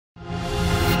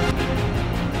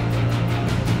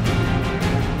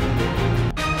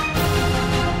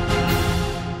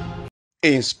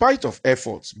In spite of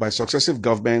efforts by successive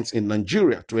governments in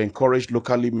Nigeria to encourage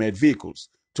locally made vehicles,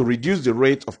 to reduce the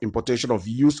rate of importation of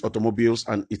used automobiles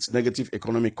and its negative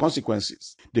economic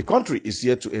consequences, the country is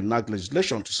yet to enact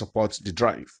legislation to support the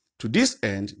drive. To this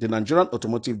end, the Nigerian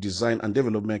Automotive Design and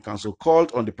Development Council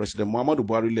called on the President Muhammadu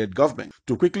Buhari-led government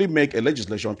to quickly make a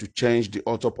legislation to change the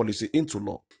auto policy into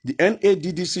law. The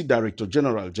NADDC Director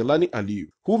General Jelani Aliyu,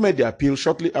 who made the appeal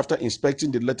shortly after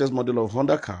inspecting the latest model of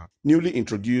Honda car newly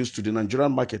introduced to the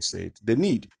Nigerian market, said the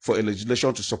need for a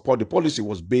legislation to support the policy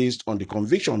was based on the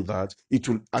conviction that it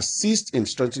will assist in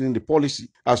strengthening the policy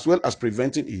as well as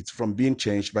preventing it from being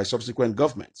changed by subsequent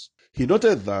governments. He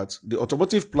noted that the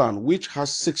automotive plan, which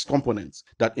has 6 components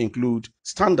that include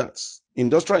standards,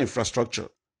 industrial infrastructure,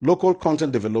 local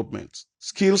content development,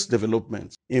 skills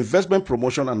development, investment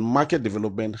promotion and market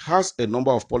development, has a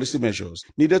number of policy measures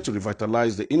needed to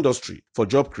revitalize the industry for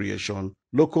job creation,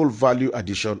 local value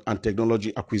addition and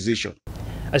technology acquisition.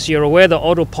 As you're aware, the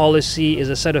auto policy is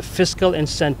a set of fiscal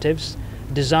incentives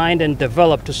designed and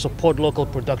developed to support local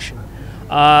production.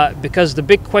 Because the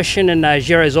big question in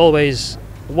Nigeria is always,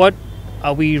 what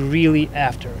are we really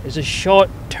after? Is it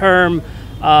short-term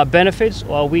benefits,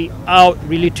 or are we out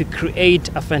really to create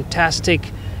a fantastic,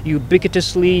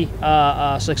 ubiquitously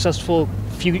successful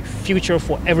future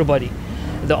for everybody?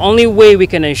 The only way we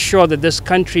can ensure that this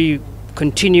country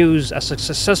continues as a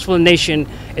successful nation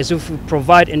is if we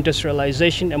provide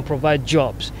industrialization and provide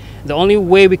jobs. The only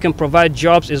way we can provide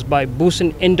jobs is by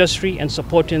boosting industry and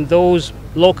supporting those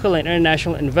local and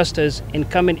international investors in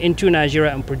coming into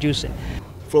Nigeria and producing.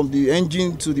 From the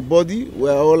engine to the body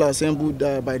were all assembled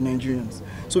by Nigerians.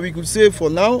 So we could say for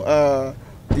now,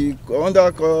 the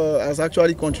Honda has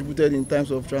actually contributed in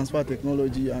terms of transfer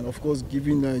technology and of course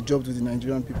giving a job to the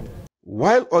Nigerian people.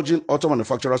 While urging auto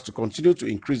manufacturers to continue to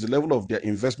increase the level of their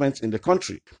investments in the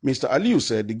country, Mr. Aliyu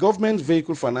said the government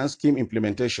vehicle finance scheme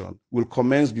implementation will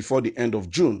commence before the end of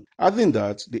June, adding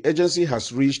that the agency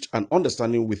has reached an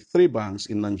understanding with 3 banks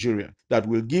in Nigeria that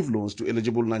will give loans to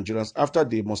eligible Nigerians after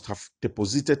they must have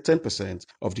deposited 10%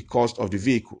 of the cost of the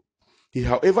vehicle. He,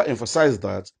 however, emphasized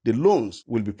that the loans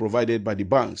will be provided by the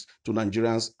banks to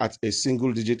Nigerians at a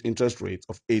single-digit interest rate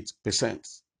of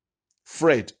 8%.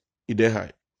 Fred Idehai,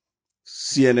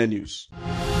 CNN News.